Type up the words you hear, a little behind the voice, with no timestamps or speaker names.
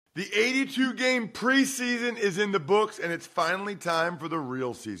The 82-game preseason is in the books, and it's finally time for the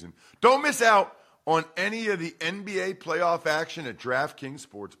real season. Don't miss out on any of the NBA playoff action at DraftKings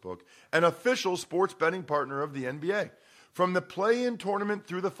Sportsbook, an official sports betting partner of the NBA. From the play-in tournament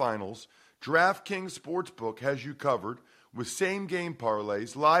through the finals, DraftKings Sportsbook has you covered with same-game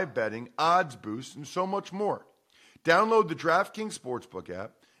parlays, live betting, odds boosts, and so much more. Download the DraftKings Sportsbook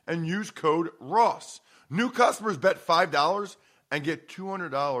app and use code ROSS. New customers bet $5 and get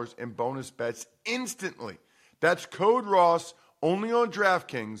 $200 in bonus bets instantly. That's code ROSS only on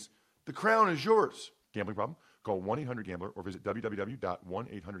DraftKings. The crown is yours. Gambling problem? Call 1-800-GAMBLER or visit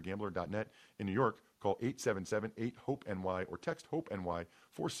www.1800gambler.net. In New York, call 877-8-HOPE-NY or text HOPE-NY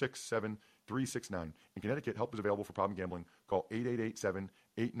 467-369. In Connecticut, help is available for problem gambling. Call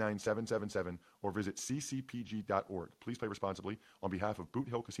 888-7-897-7777 or visit ccpg.org. Please play responsibly. On behalf of Boot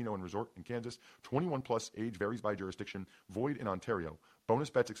Hill Casino and Resort in Kansas, 21 plus, age varies by jurisdiction, void in Ontario.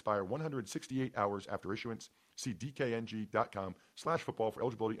 Bonus bets expire 168 hours after issuance. See dkng.com/football for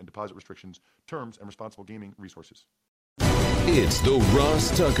eligibility and deposit restrictions, terms, and responsible gaming resources. It's the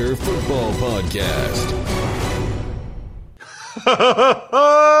Ross Tucker Football Podcast.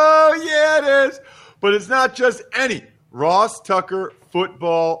 Oh, yeah, it is. But it's not just any Ross Tucker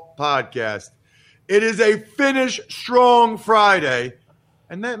Football Podcast. It is a Finish Strong Friday,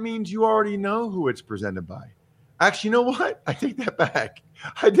 and that means you already know who it's presented by. Actually, you know what? I take that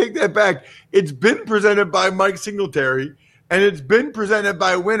back. It's been presented by Mike Singletary, and it's been presented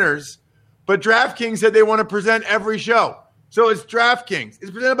by Winners, but DraftKings said they want to present every show. So it's DraftKings. It's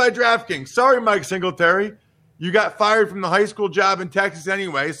presented by DraftKings. Sorry, Mike Singletary. You got fired from the high school job in Texas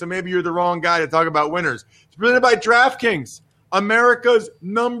anyway, so maybe you're the wrong guy to talk about Winners. It's presented by DraftKings, America's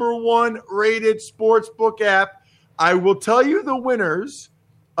 #1 rated sportsbook app. I will tell you the winners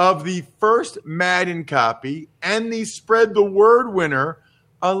of the first Madden copy and the spread the word winner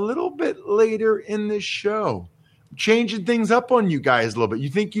a little bit later in this show. Changing things up on you guys a little bit. You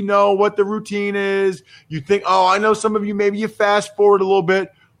think you know what the routine is. You think, oh, I know some of you, maybe you fast forward a little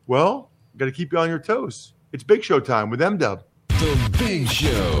bit. Well, got to keep you on your toes. It's Big Show time with M-Dub. The Big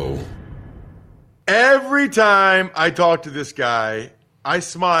Show. Every time I talk to this guy, I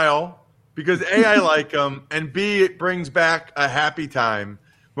smile because A, I like him, and B, it brings back a happy time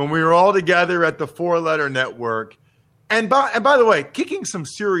when we were all together at the Four Letter Network. And by the way, kicking some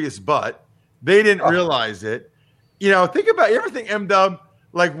serious butt. They didn't realize it. You know, think about, you ever think, M-Dub,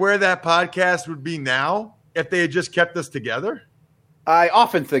 like where that podcast would be now if they had just kept us together? I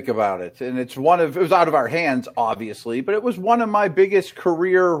often think about it, and it was out of our hands, obviously, but it was one of my biggest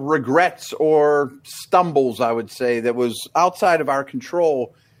career regrets or stumbles, I would say, that was outside of our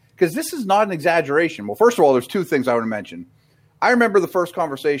control, because this is not an exaggeration. Well, first of all, there's two things I want to mention. I remember the first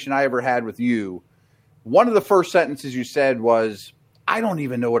conversation I ever had with you. One of the first sentences you said was, I don't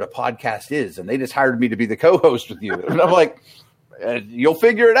even know what a podcast is, and they just hired me to be the co-host with you. And I'm like, you'll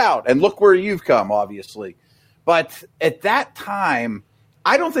figure it out, and look where you've come, obviously. But at that time,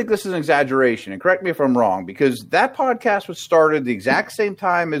 I don't think this is an exaggeration, and correct me if I'm wrong, because that podcast was started the exact same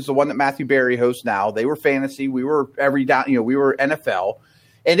time as the one that Matthew Berry hosts now. They were fantasy, we were we were NFL,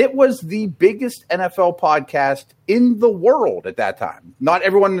 and it was the biggest NFL podcast in the world at that time. Not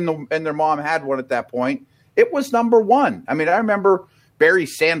everyone and their mom had one at that point. It was #1. I mean, I remember Barry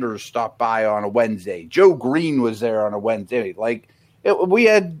Sanders stopped by on a Wednesday. Joe Green was there on a Wednesday. We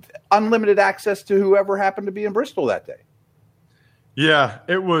had unlimited access to whoever happened to be in Bristol that day. Yeah,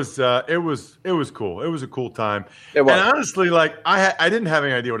 it was cool. It was a cool time. It was. And honestly, I didn't have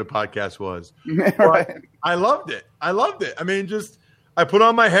any idea what a podcast was. Right. I loved it. I mean, I put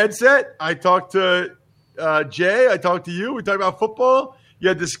on my headset. I talked to Jay. I talked to you. We talked about football. You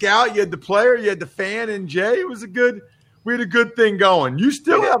had the scout. You had the player. You had the fan and Jay. We had a good thing going. You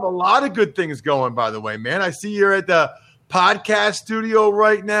still have a lot of good things going, by the way, man. I see you're at the podcast studio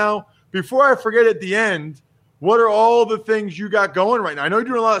right now. Before I forget at the end, what are all the things you got going right now? I know you're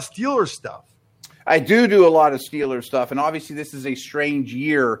doing a lot of Steelers stuff. I do a lot of Steelers stuff, and obviously this is a strange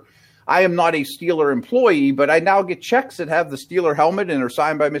year. I am not a Steeler employee, but I now get checks that have the Steeler helmet and are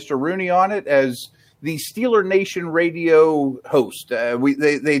signed by Mr. Rooney on it as the Steeler Nation radio host.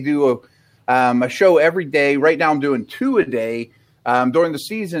 They do a show every day. Right now I'm doing 2 a day. During the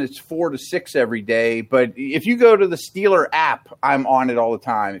season, it's 4 to 6 every day. But if you go to the Steeler app, I'm on it all the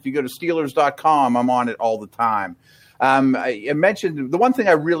time. If you go to Steelers.com, I'm on it all the time. I mentioned the one thing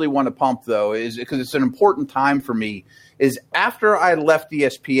I really want to pump, though, is because it's an important time for me, is after I left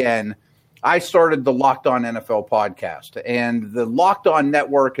ESPN, I started the Locked On NFL podcast. And the Locked On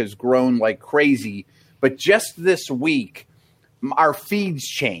network has grown like crazy. But just this week, our feeds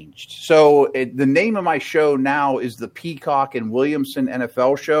changed. So the name of my show now is the Peacock and Williamson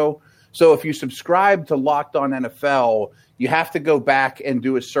NFL Show. So if you subscribe to Locked On NFL, you have to go back and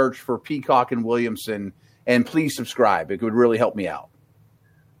do a search for Peacock and Williamson, and please subscribe. It would really help me out.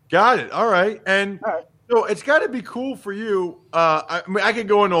 Got it. All right. And so it's got to be cool for you. I mean, I could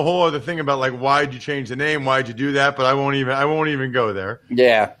go into a whole other thing about like why'd you change the name, why'd you do that, but I won't even go there.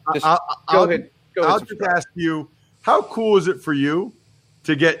 Yeah. I'll just ask you, how cool is it for you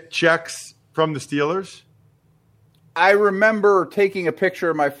to get checks from the Steelers? I remember taking a picture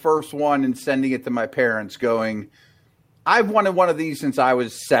of my first one and sending it to my parents going, I've wanted one of these since I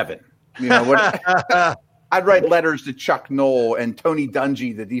was 7. You know, I'd write letters to Chuck Noll and Tony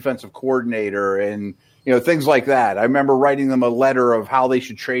Dungy, the defensive coordinator, and things like that. I remember writing them a letter of how they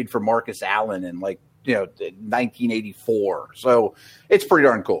should trade for Marcus Allen in 1984. So it's pretty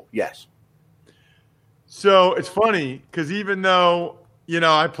darn cool. Yes. So it's funny because even though,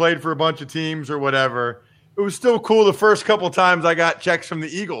 I played for a bunch of teams or whatever, it was still cool the first couple of times I got checks from the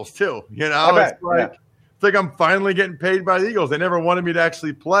Eagles too. It's like I'm finally getting paid by the Eagles. They never wanted me to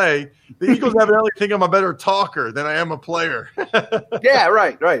actually play. The Eagles evidently think I'm a better talker than I am a player. Yeah,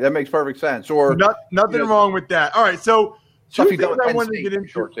 right. That makes perfect sense. Or nothing wrong with that. All right, so stuff you've done with Penn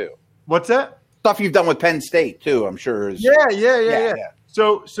State too. What's that? Stuff you've done with Penn State too, I'm sure. Yeah.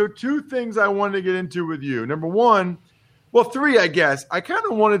 So 2 things I wanted to get into with you. Number 1, 3, I guess. I kind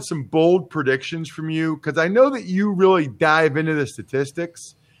of wanted some bold predictions from you because I know that you really dive into the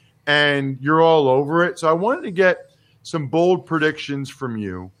statistics and you're all over it. So I wanted to get some bold predictions from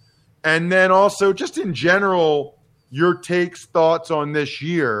you. And then also just in general, your takes, thoughts on this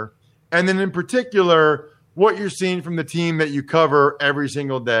year. And then in particular, what you're seeing from the team that you cover every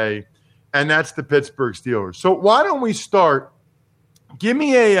single day. And that's the Pittsburgh Steelers. So why don't we start? Give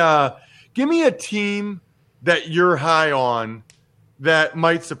me a team that you're high on that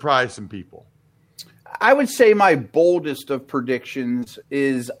might surprise some people. I would say my boldest of predictions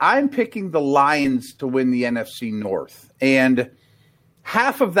is I'm picking the Lions to win the NFC North. And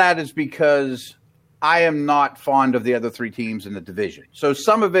half of that is because I am not fond of the other 3 teams in the division. So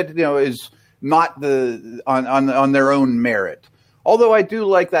some of it, is not on their own merit. Although I do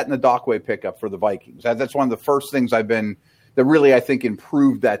like that Ngakoue pickup for the Vikings. That's one of the first things that really, I think,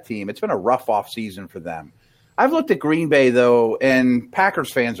 improved that team. It's been a rough offseason for them. I've looked at Green Bay, though, and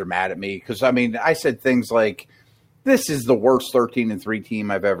Packers fans are mad at me because, I said things like, this is the worst 13-3 team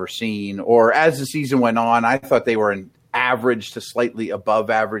I've ever seen. Or as the season went on, I thought they were an average to slightly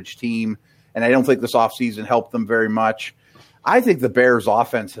above average team, and I don't think this offseason helped them very much. I think the Bears'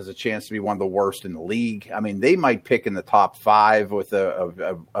 offense has a chance to be one of the worst in the league. They might pick in the top 5 with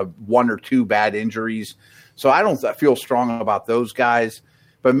a 1 or 2 bad injuries. So I don't feel strong about those guys.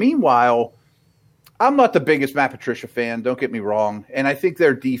 But meanwhile, I'm not the biggest Matt Patricia fan, don't get me wrong. And I think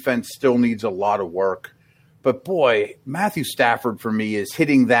their defense still needs a lot of work. But boy, Matthew Stafford for me is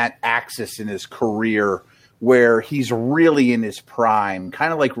hitting that axis in his career where he's really in his prime,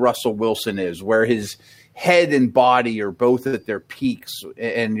 kind of like Russell Wilson is, where his head and body are both at their peaks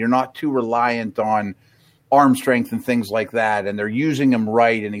and you're not too reliant on arm strength and things like that. And they're using him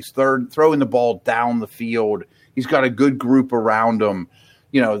right. And he's throwing the ball down the field. He's got a good group around him.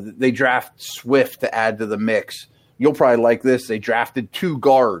 They draft Swift to add to the mix. You'll probably like this. They drafted 2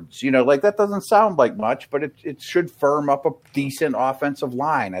 guards. That doesn't sound like much, but it should firm up a decent offensive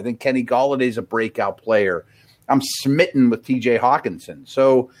line. I think Kenny Galladay's a breakout player. I'm smitten with TJ Hawkinson.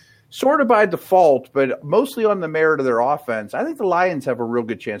 So sort of by default, but mostly on the merit of their offense, I think the Lions have a real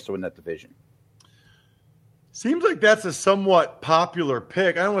good chance to win that division. Seems like that's a somewhat popular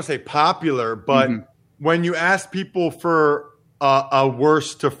pick. I don't want to say popular, but when you ask people for a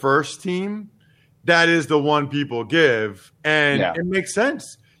worst to first team, that is the one people give. And it makes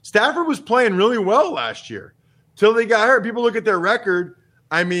sense. Stafford was playing really well last year till they got hurt. People look at their record.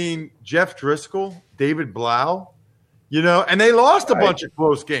 Jeff Driscoll, David Blau, and they lost a bunch of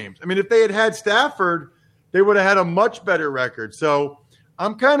close games. If they had Stafford, they would have had a much better record. So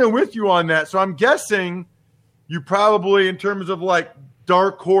I'm kind of with you on that. So I'm guessing you probably, in terms of like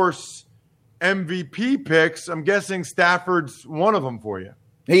dark horse MVP picks, I'm guessing Stafford's one of them for you.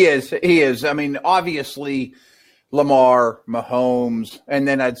 He is. Obviously Lamar, Mahomes, and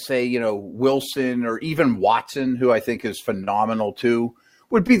then I'd say, Wilson or even Watson, who I think is phenomenal too,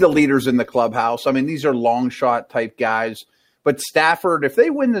 would be the leaders in the clubhouse. These are long shot type guys. But Stafford, if they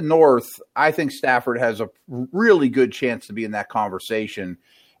win the North, I think Stafford has a really good chance to be in that conversation.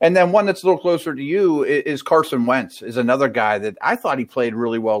 And then one that's a little closer to you is Carson Wentz, is another guy that I thought he played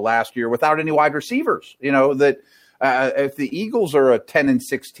really well last year without any wide receivers. If the Eagles are a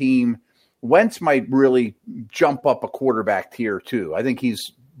 10-6 team Wentz might really jump up a quarterback tier too. I think he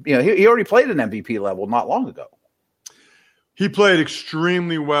already played an MVP level not long ago. He played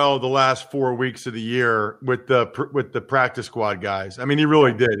extremely well the last 4 weeks of the year with the practice squad guys. I mean, he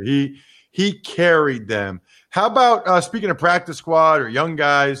really did. He carried them. How about speaking of practice squad or young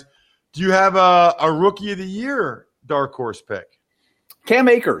guys? Do you have a rookie of the year dark horse pick? Cam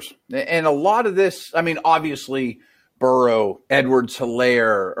Akers. And a lot of this, I mean, obviously Burrow,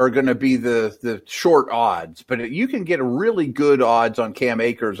 Edwards-Helaire are going to be the short odds, but you can get a really good odds on Cam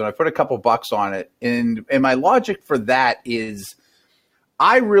Akers, and I put a couple bucks on it. And my logic for that is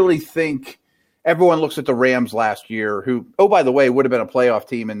I really think everyone looks at the Rams last year, who, oh, by the way, would have been a playoff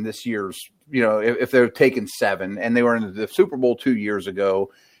team in this year's, if they're taking 7, and they were in the Super Bowl 2 years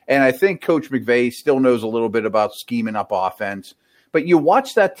ago. And I think Coach McVay still knows a little bit about scheming up offense. But you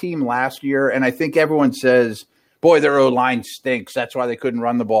watch that team last year, and I think everyone says, boy, their O-line stinks. That's why they couldn't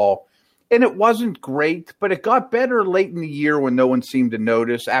run the ball. And it wasn't great, but it got better late in the year when no one seemed to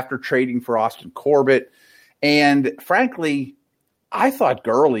notice after trading for Austin Corbett. And frankly, I thought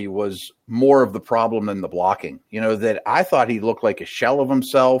Gurley was more of the problem than the blocking. That I thought he looked like a shell of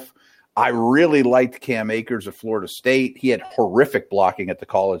himself. I really liked Cam Akers at Florida State. He had horrific blocking at the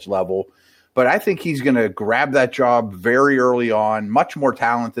college level. But I think he's going to grab that job very early on, much more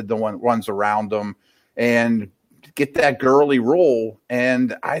talented than ones around him, and get that Gurley role,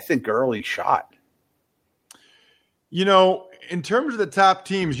 and I think Gurley shot. In terms of the top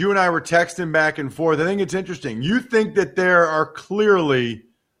teams, you and I were texting back and forth. I think it's interesting. You think that there are clearly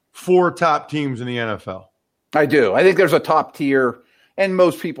 4 top teams in the NFL? I do. I think there's a top tier, and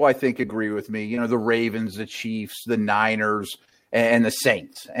most people, I think, agree with me. The Ravens, the Chiefs, the Niners, and the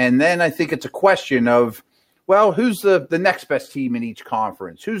Saints. And then I think it's a question of, well, who's the next best team in each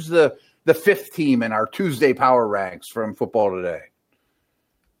conference? Who's the 5th team in our Tuesday power ranks from Football Today?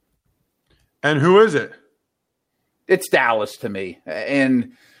 And who is it? It's Dallas to me.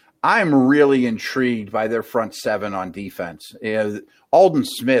 And I'm really intrigued by their front 7 on defense. Aldon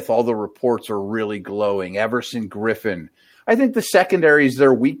Smith, all the reports are really glowing. Everson Griffin. I think the secondary is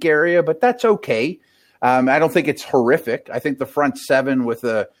their weak area, but that's okay. I don't think it's horrific. I think the front 7 with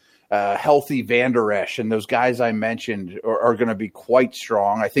a healthy Van Der Esch and those guys I mentioned are going to be quite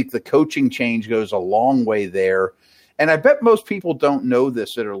strong. I think the coaching change goes a long way there. And I bet most people don't know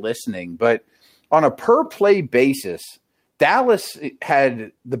this that are listening, but on a per-play basis, Dallas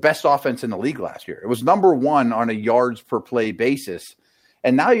had the best offense in the league last year. It was number 1 on a yards per play basis.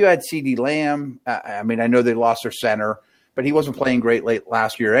 And now you had CeeDee Lamb. I know they lost their center, but he wasn't playing great late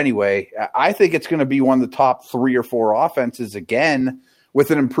last year anyway. I think it's going to be one of the top 3 or 4 offenses again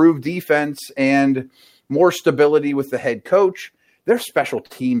with an improved defense and more stability with the head coach. Their special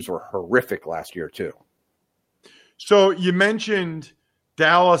teams were horrific last year too. So you mentioned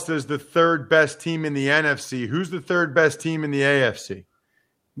Dallas is the 3rd best team in the NFC. Who's the 3rd best team in the AFC?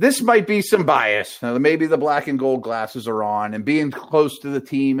 This might be some bias. Now, maybe the black and gold glasses are on, and being close to the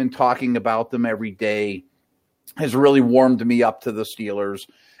team and talking about them every day has really warmed me up to the Steelers,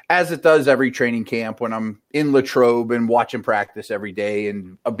 as it does every training camp when I'm in Latrobe and watching practice every day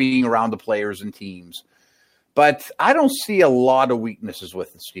and being around the players and teams. But I don't see a lot of weaknesses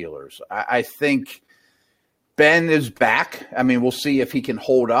with the Steelers. I think Ben is back. We'll see if he can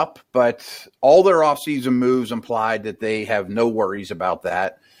hold up, but all their offseason moves implied that they have no worries about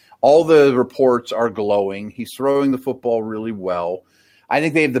that. All the reports are glowing. He's throwing the football really well. I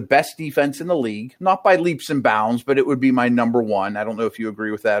think they have the best defense in the league, not by leaps and bounds, but it would be my number 1. I don't know if you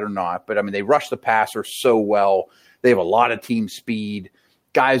agree with that or not, but they rush the passer so well. They have a lot of team speed.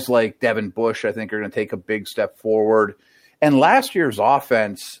 Guys like Devin Bush, I think, are going to take a big step forward. And last year's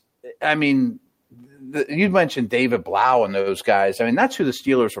offense, you mentioned David Blau and those guys. That's who the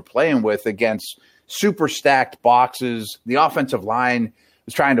Steelers were playing with against super stacked boxes. The offensive line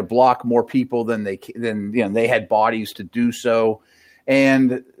was trying to block more people than they had bodies to do so.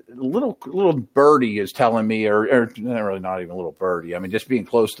 And little birdie is telling me, or really not even a little birdie, just being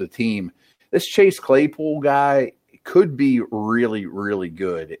close to the team, this Chase Claypool guy could be really, really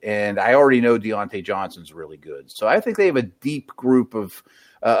good. And I already know Deontay Johnson's really good. So I think they have a deep group of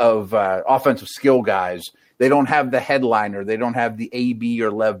offensive skill guys. They don't have the headliner. They don't have the AB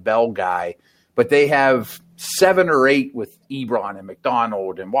or Lev Bell guy, but they have 7 or 8 with Ebron and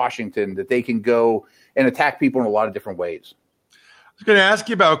McDonald and Washington that they can go and attack people in a lot of different ways. I was going to ask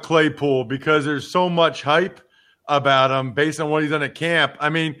you about Claypool because there's so much hype about him based on what he's done at camp.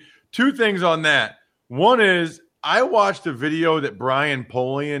 2 things on that. One is I watched a video that Brian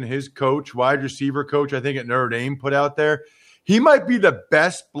Polian, his coach, wide receiver coach, I think at Notre Dame, put out there. He might be the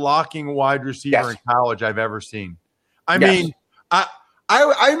best blocking wide receiver in college I've ever seen. I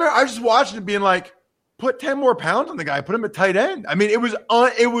I remember I was just watching it being like, put 10 more pounds on the guy, put him at tight end. I mean, it was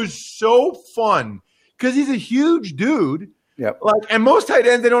so fun because he's a huge dude. Yep. And most tight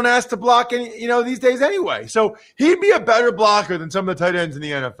ends, they don't ask to block any, these days anyway. So he'd be a better blocker than some of the tight ends in the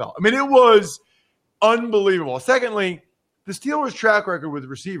NFL. I mean, it was unbelievable. Secondly, the Steelers' track record with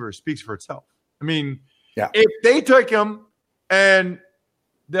receivers speaks for itself. I mean, if they took him and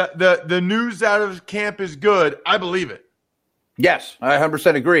the news out of camp is good, I believe it. Yes, I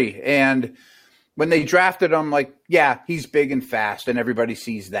 100% agree. And when they drafted him, he's big and fast, and everybody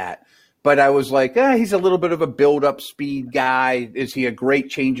sees that. But I was like, he's a little bit of a build-up speed guy. Is he a great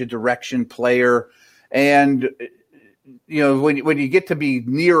change of direction player? And when you get to be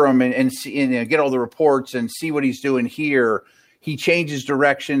near him and see, and get all the reports and see what he's doing here, he changes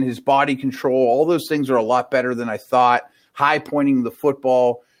direction, his body control, all those things are a lot better than I thought. High pointing the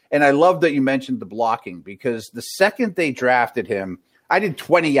football. And I love that you mentioned the blocking, because the second they drafted him, I did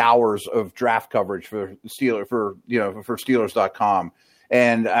 20 hours of draft coverage for Steelers.com.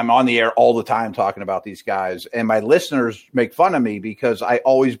 And I'm on the air all the time talking about these guys. And my listeners make fun of me because I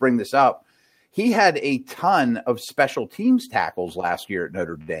always bring this up. He had a ton of special teams tackles last year at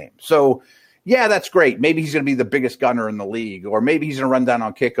Notre Dame. So, yeah, that's great. Maybe he's going to be the biggest gunner in the league, or maybe he's going to run down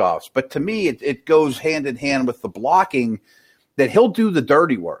on kickoffs. But to me, it goes hand in hand with the blocking, that he'll do the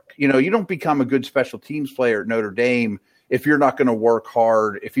dirty work. You don't become a good special teams player at Notre Dame if you're not going to work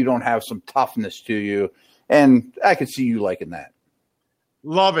hard, if you don't have some toughness to you. And I could see you liking that.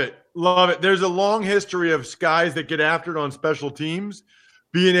 Love it. Love it. There's a long history of guys that get after it on special teams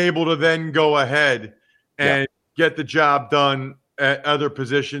being able to then go ahead and get the job done at other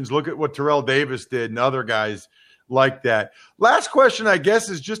positions. Look at what Terrell Davis did and other guys like that. Last question, I guess,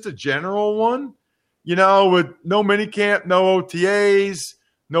 is just a general one. With no minicamp, no OTAs,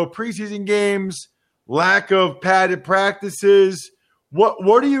 no preseason games, lack of padded practices,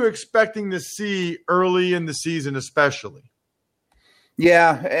 what are you expecting to see early in the season especially?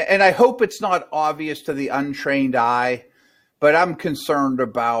 Yeah, and I hope it's not obvious to the untrained eye, but I'm concerned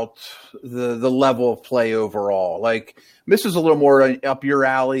about the level of play overall. This is a little more up your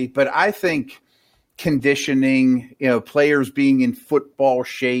alley, but I think conditioning, players being in football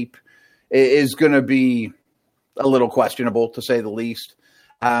shape is going to be a little questionable, to say the least.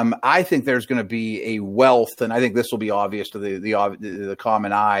 I think there's going to be a wealth, and I think this will be obvious to the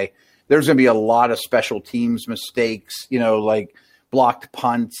common eye. There's going to be a lot of special teams mistakes, blocked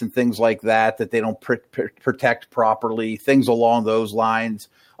punts and things like that they don't protect properly, things along those lines.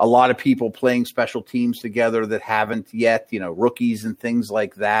 A lot of people playing special teams together that haven't yet, rookies and things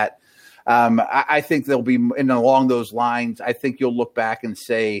like that. I think there'll be, and along those lines, I think you'll look back and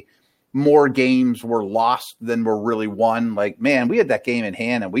say more games were lost than were really won. We had that game in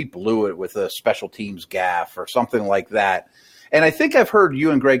hand and we blew it with a special teams gaffe or something like that. And I think I've heard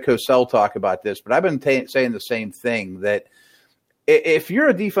you and Greg Cosell talk about this, but I've been saying the same thing, that if you're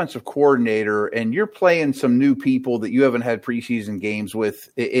a defensive coordinator and you're playing some new people that you haven't had preseason games with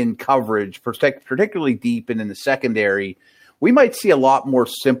in coverage, particularly deep and in the secondary, we might see a lot more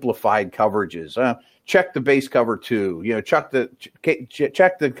simplified coverages. Check the base cover 2, check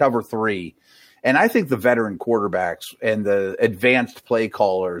the cover 3. And I think the veteran quarterbacks and the advanced play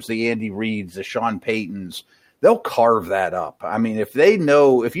callers, the Andy Reeds, the Sean Paytons, they'll carve that up. I mean, if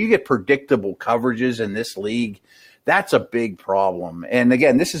you get predictable coverages in this league, that's a big problem. And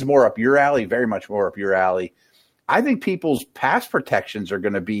again, this is more up your alley, very much more up your alley. I think people's pass protections are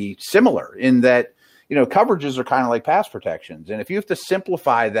going to be similar in that, coverages are kind of like pass protections. And if you have to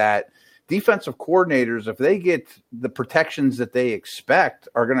simplify that, defensive coordinators, if they get the protections that they expect,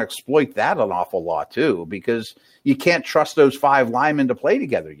 are going to exploit that an awful lot too, because you can't trust those 5 linemen to play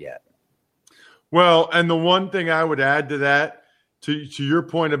together yet. Well, and the one thing I would add to that, to your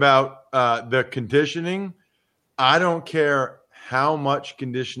point about the conditioning, I don't care how much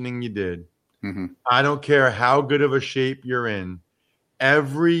conditioning you did. Mm-hmm. I don't care how good of a shape you're in.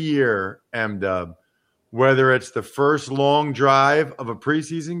 Every year, M-Dub, whether it's the first long drive of a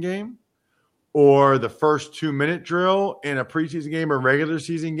preseason game or the first 2-minute drill in a preseason game or regular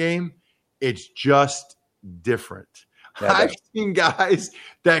season game, it's just different. Yeah, I've seen guys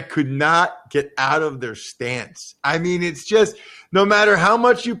that could not get out of their stance. I mean, it's just, no matter how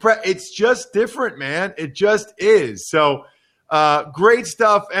much you it's just different, man. It just is. So great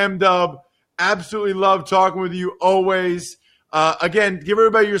stuff, M-Dub. Absolutely love talking with you always. Again, give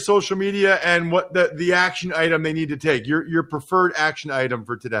everybody your social media and what the action item they need to take, your preferred action item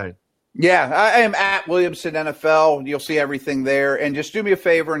for today. Yeah, I am at Williamson NFL. You'll see everything there. And just do me a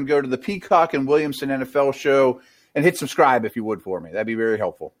favor and go to the Peacock and Williamson NFL show and hit subscribe if you would for me. That'd be very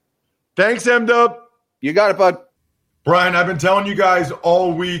helpful. Thanks, M-Dub. You got it, bud. Brian, I've been telling you guys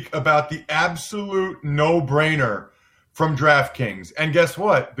all week about the absolute no-brainer from DraftKings. And guess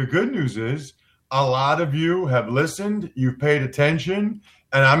what? The good news is a lot of you have listened, you've paid attention,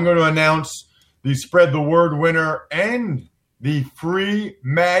 and I'm going to announce the Spread the Word winner and the free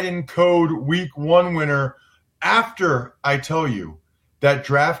Madden Code Week 1 winner after I tell you that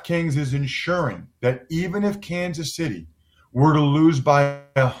DraftKings is ensuring that even if Kansas City were to lose by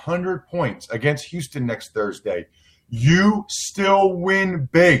 100 points against Houston next Thursday, you still win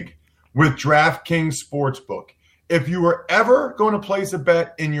big with DraftKings Sportsbook. If you were ever going to place a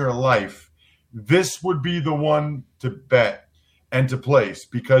bet in your life, this would be the one to bet and to place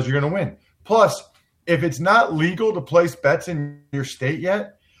because you're going to win. Plus, if it's not legal to place bets in your state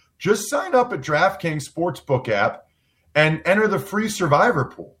yet, just sign up at DraftKings Sportsbook app and enter the free survivor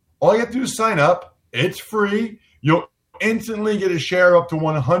pool. All you have to do is sign up. It's free. You'll instantly get a share up to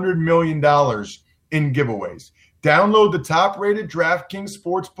 $100 million in giveaways. Download the top-rated DraftKings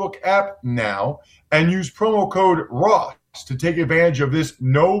Sportsbook app now and use promo code ROSS to take advantage of this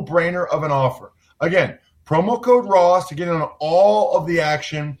no-brainer of an offer. Again, promo code ROSS to get in on all of the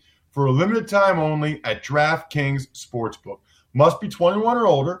action for a limited time only at DraftKings Sportsbook. Must be 21 or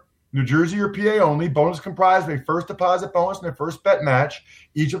older, New Jersey or PA only. Bonus comprised of a first deposit bonus and a first bet match,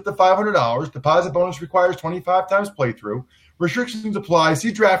 each up to $500. Deposit bonus requires 25 times playthrough. Restrictions apply.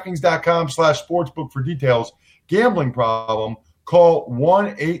 See DraftKings.com/sportsbook for details. Gambling problem, call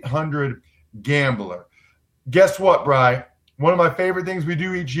 1-800-GAMBLER. Guess what, Bri? One of my favorite things we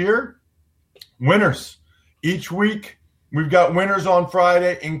do each year, winners. Each week, we've got winners on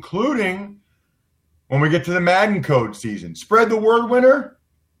Friday, including when we get to the Madden Code season. Spread the word winner,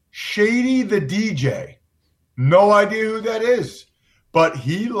 Shady the DJ. No idea who that is, but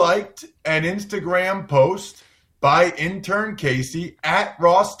he liked an Instagram post by intern Casey at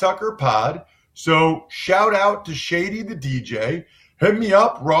Ross Tucker Pod. So shout out to Shady the DJ. Hit me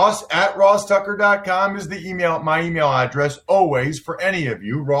up. Ross at rosstucker.com is my email address always for any of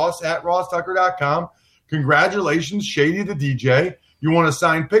you. Ross at rosstucker.com. Congratulations, Shady the DJ. You want a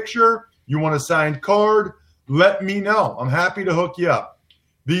signed picture? You want a signed card? Let me know. I'm happy to hook you up.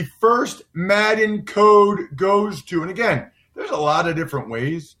 The first Madden code goes to, and again, there's a lot of different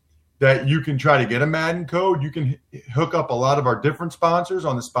ways that you can try to get a Madden code. You can hook up a lot of our different sponsors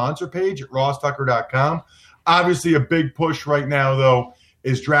on the sponsor page at rosstucker.com. Obviously, a big push right now, though,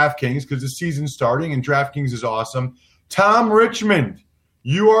 is DraftKings because the season's starting, and DraftKings is awesome. Tom Richmond,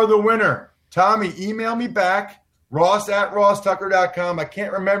 you are the winner. Tommy, email me back, ross at rosstucker.com. I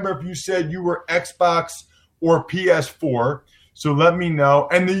can't remember if you said you were Xbox or PS4, so let me know.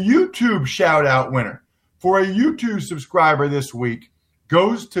 And the YouTube shout-out winner for a YouTube subscriber this week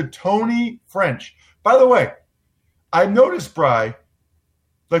goes to Tony French. By the way, I noticed, Bri,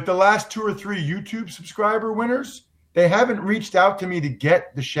 like the last 2 or 3 YouTube subscriber winners, they haven't reached out to me to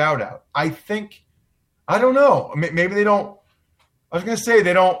get the shout out. I don't know. Maybe they don't. I was going to say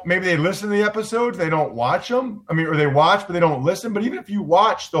maybe they listen to the episodes. They don't watch them. Or they watch, but they don't listen. But even if you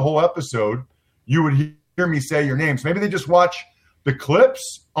watch the whole episode, you would hear me say your names. Maybe they just watch the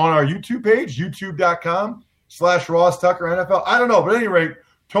clips on our YouTube page, youtube.com/Ross Tucker NFL. I don't know. But at any rate,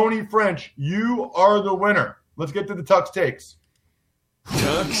 Tony French, you are the winner. Let's get to the Tux Takes.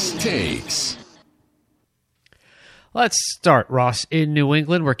 Tux Takes. Let's start, Ross, in New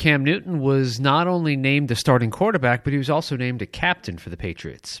England, where Cam Newton was not only named the starting quarterback, but he was also named a captain for the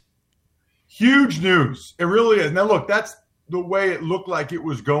Patriots. Huge news. It really is. Now, look, that's the way it looked like it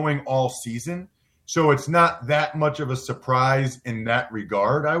was going all season. So it's not that much of a surprise in that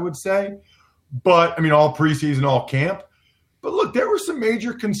regard, I would say. But, all preseason, all camp. But, look, there were some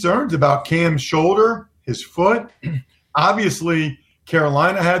major concerns about Cam's shoulder, his foot. Obviously,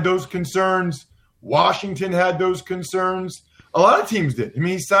 Carolina had those concerns. Washington had those concerns. A lot of teams did.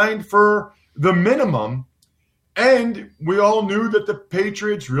 He signed for the minimum, and we all knew that the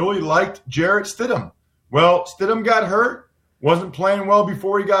Patriots really liked Jarrett Stidham. Well, Stidham got hurt, wasn't playing well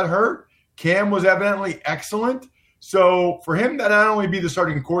before he got hurt. Cam was evidently excellent. So for him to not only be the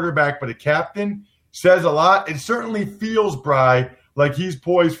starting quarterback but a captain says a lot. It certainly feels, Bri, like he's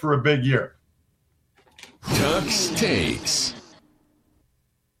poised for a big year. Tux Takes.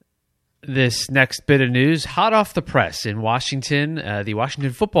 This next bit of news, hot off the press in Washington, the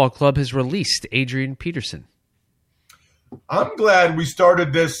Washington Football Club has released Adrian Peterson. I'm glad we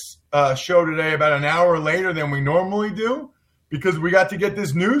started this show today about an hour later than we normally do because we got to get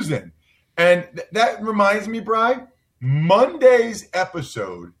this news in. And that reminds me, Bri, Monday's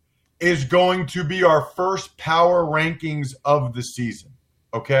episode is going to be our first power rankings of the season,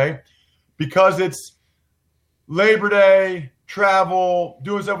 okay? Because it's Labor Day, travel,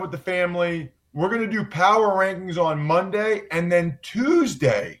 doing stuff with the family. we're going to do power rankings on Monday, and then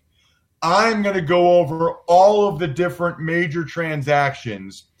Tuesday, I'm going to go over all of the different major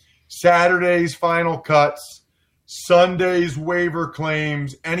transactions, Saturday's final cuts, Sunday's waiver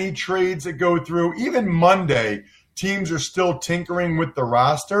claims, any trades that go through. Even Monday, teams are still tinkering with the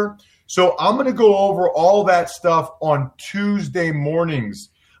roster. So I'm going to go over all that stuff on Tuesday morning's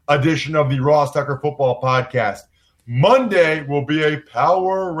edition of the Ross Tucker Football Podcast. Monday will be a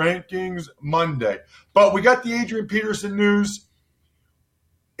Power Rankings Monday. But we got the Adrian Peterson news.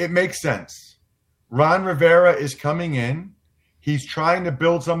 It makes sense. Ron Rivera is coming in. He's trying to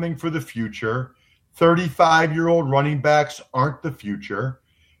build something for the future. 35-year-old running backs aren't the future.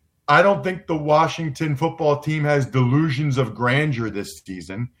 I don't think the Washington football team has delusions of grandeur this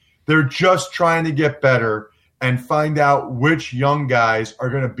season. They're just trying to get better and find out which young guys are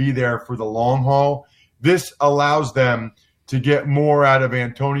going to be there for the long haul. This allows them to get more out of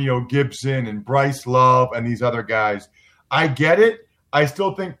Antonio Gibson and Bryce Love and these other guys. I get it. I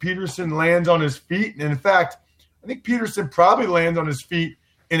still think Peterson lands on his feet. And in fact, I think Peterson probably lands on his feet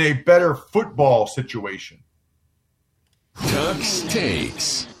in a better football situation. Tux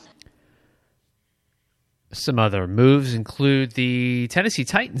Takes. Some other moves include the Tennessee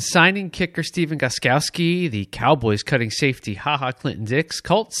Titans signing kicker Stephen Gostkowski, the Cowboys cutting safety HaHa Clinton-Dix,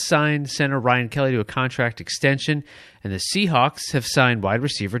 Colts signed center Ryan Kelly to a contract extension, and the Seahawks have signed wide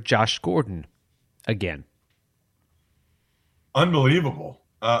receiver Josh Gordon again. Unbelievable.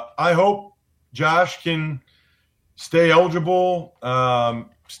 I hope Josh can stay eligible,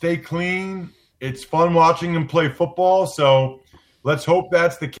 stay clean. It's fun watching him play football, so let's hope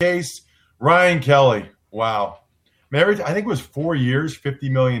that's the case. Ryan Kelly. Wow. I think it was 4 years,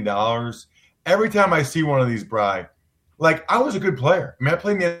 $50 million. Every time I see one of these, Bri, like, I was a good player. I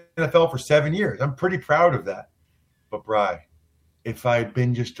played in the NFL for 7 years. I'm pretty proud of that. But, Bri, if I had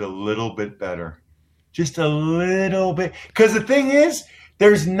been just a little bit better, just a little bit. Because the thing is,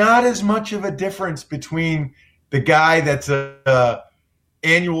 there's not as much of a difference between the guy that's a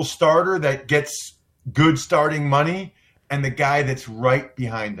annual starter that gets good starting money and the guy that's right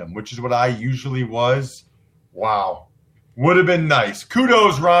behind him, which is what I usually was. Wow. Would have been nice.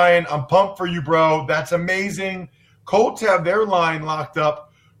 Kudos, Ryan. I'm pumped for you, bro. That's amazing. Colts have their line locked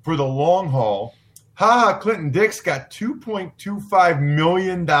up for the long haul. HaHa Clinton-Dix got $2.25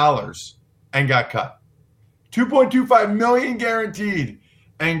 million and got cut. $2.25 million guaranteed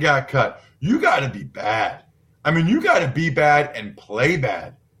and got cut. You got to be bad. You got to be bad and play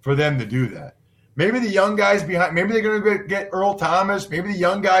bad for them to do that. Maybe the young guys behind, maybe they're going to get Earl Thomas. Maybe the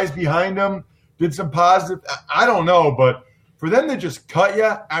young guys behind them did some positive. I don't know, but for them to just cut you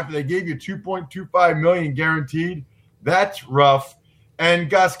after they gave you $2.25 million guaranteed, that's rough. And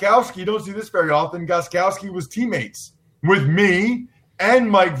Gostkowski, you don't see this very often. Gostkowski was teammates with me and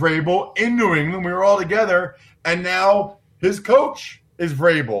Mike Vrabel in New England. We were all together, and now his coach is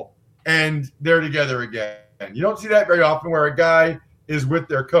Vrabel, and they're together again. You don't see that very often where a guy is with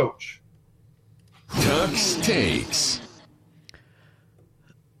their coach. Tux Takes.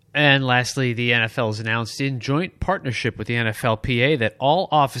 And lastly, the NFL has announced in joint partnership with the NFLPA that all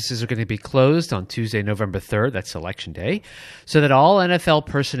offices are going to be closed on Tuesday, November 3rd, that's Election Day, so that all NFL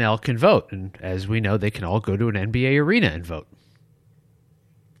personnel can vote. And as we know, they can all go to an NBA arena and vote.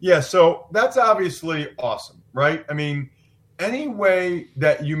 Yeah, so that's obviously awesome, right? Any way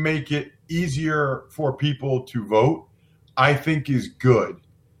that you make it easier for people to vote, I think is good.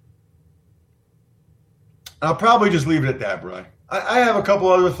 I'll probably just leave it at that, Brian. I have a couple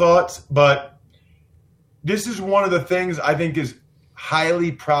other thoughts, but this is one of the things I think is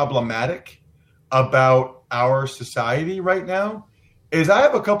highly problematic about our society right now, is I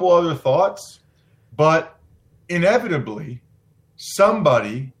have a couple other thoughts, but inevitably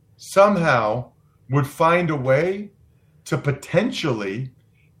somebody somehow would find a way to potentially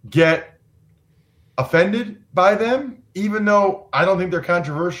get offended by them, even though I don't think they're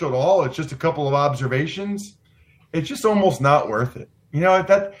controversial at all. It's just a couple of observations. It's just almost not worth it.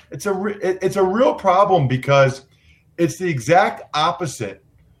 It's a real problem because it's the exact opposite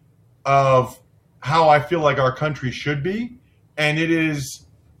of how I feel like our country should be. And it is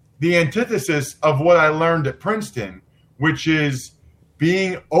the antithesis of what I learned at Princeton, which is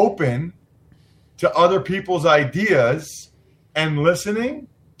being open to other people's ideas and listening,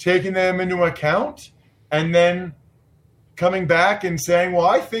 taking them into account, and then coming back and saying, well,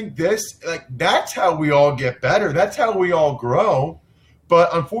 I think this, that's how we all get better. That's how we all grow.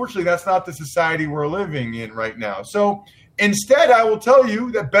 But unfortunately, that's not the society we're living in right now. So instead, I will tell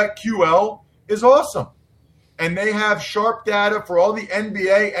you that BetQL is awesome. And they have sharp data for all the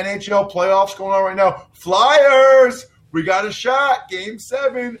NBA, NHL playoffs going on right now. Flyers, We got a shot. Game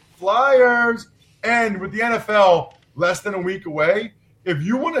 7, Flyers. And with the NFL less than a week away, if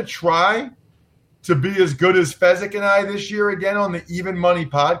you want to try to be as good as Fezzik and I this year again on the Even Money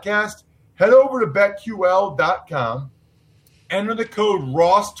podcast, head over to BetQL.com, enter the code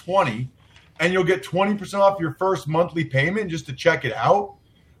ROSS20, and you'll get 20% off your first monthly payment just to check it out.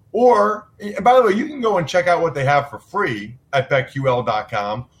 Or, and by the way, you can go and check out what they have for free at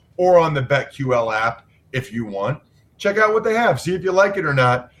BetQL.com or on the BetQL app if you want. Check out what they have. See if you like it or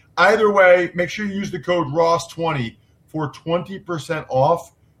not. Either way, make sure you use the code ROSS20 for 20%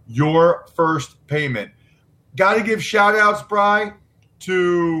 off your first payment. Got to give shout-outs, Bri,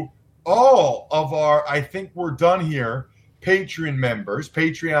 to all of our, I think we're done here, Patreon members,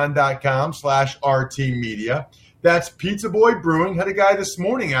 patreon.com/RTmedia. That's Pizza Boy Brewing. Had a guy this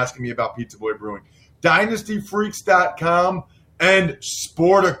morning asking me about Pizza Boy Brewing. DynastyFreaks.com and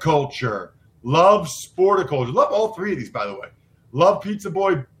Sporticulture. Love Sporticulture. Love all three of these, by the way. Love Pizza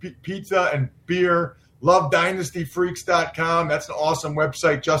Boy Pizza and beer. Love DynastyFreaks.com. That's an awesome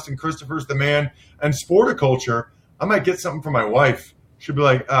website. Justin Christopher's the man. And Sporticulture. I might get something for my wife. She'll be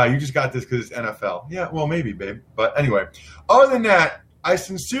like, you just got this because it's NFL. Yeah, well, maybe, babe. But anyway, other than that, I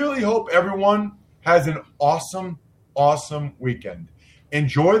sincerely hope everyone has an awesome, awesome weekend.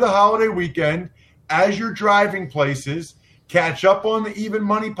 Enjoy the holiday weekend. As you're driving places, catch up on the Even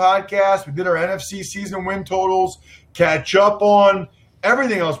Money podcast. We did our NFC season win totals. Catch up on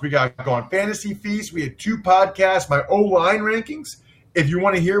everything else we got going. Fantasy Feast, we had 2 podcasts, my O-line rankings. If you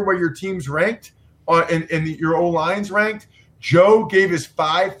want to hear where your team's ranked, your O-line's ranked, Joe gave his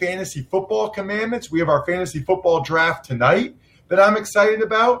 5 fantasy football commandments. We have our fantasy football draft tonight that I'm excited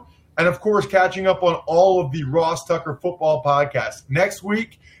about. And, of course, catching up on all of the Ross Tucker football podcasts. Next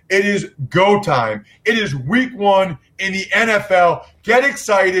week, it is go time. It is week 1 in the NFL. Get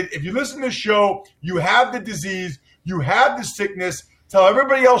excited. If you listen to the show, you have the disease, you have the sickness. Tell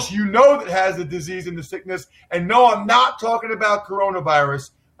everybody else you know that has the disease and the sickness. And no, I'm not talking about coronavirus.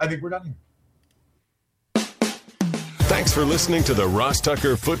 I think we're done here. Thanks for listening to the Ross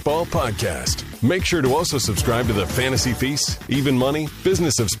Tucker Football Podcast. Make sure to also subscribe to the Fantasy Feast, Even Money,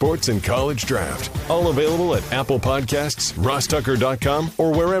 Business of Sports, and College Draft. All available at Apple Podcasts, RossTucker.com,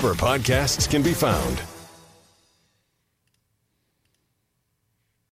 or wherever podcasts can be found.